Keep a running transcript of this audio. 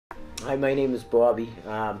Hi, my name is Bobby.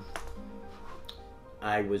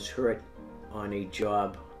 I was hurt on a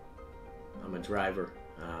job. I'm a driver.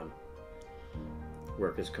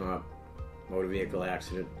 Workers' comp, motor vehicle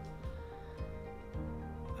accident.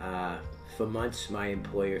 For months, my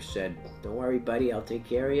employer said, "Don't worry, buddy, I'll take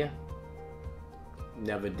care of you."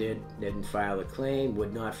 Never did. Didn't file a claim.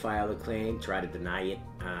 Would not file a claim. Tried to deny it.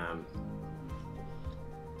 I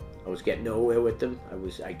was getting nowhere with them.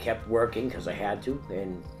 I kept working because I had to,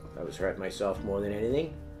 and I was hurting myself more than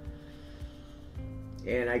anything.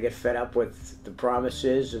 And I get fed up with the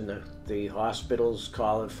promises and the hospitals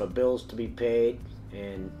calling for bills to be paid,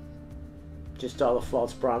 and just all the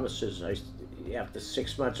false promises. After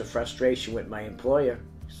 6 months of frustration with my employer,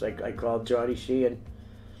 it's like I called Johnny Sheehan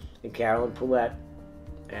and Carolyn Poulette,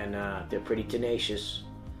 and they're pretty tenacious.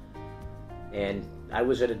 And I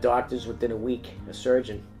was at a doctor's within a week, a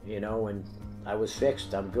surgeon, and I was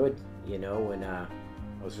fixed. I'm good, and I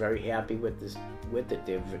was very happy with it.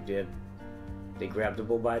 They grab the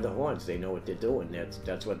bull by the horns. They know what they're doing.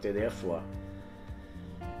 That's what they're there for.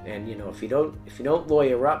 And if you don't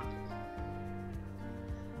lawyer up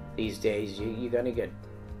these days, you're gonna get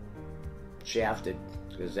shafted,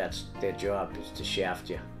 because that's their job, is to shaft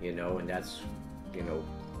you. And that's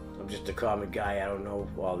I'm just a common guy. I don't know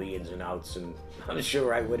all the ins and outs, and I'm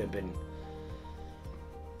sure I would have been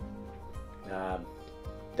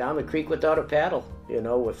down the creek without a paddle,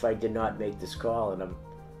 if I did not make this call. And I'm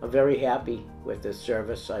very happy with the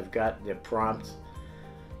service I've got. They're prompt.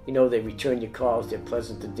 They return your calls. They're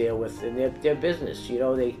pleasant to deal with, and they're business.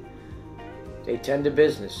 They tend to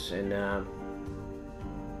business, and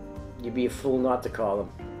you'd be a fool not to call them.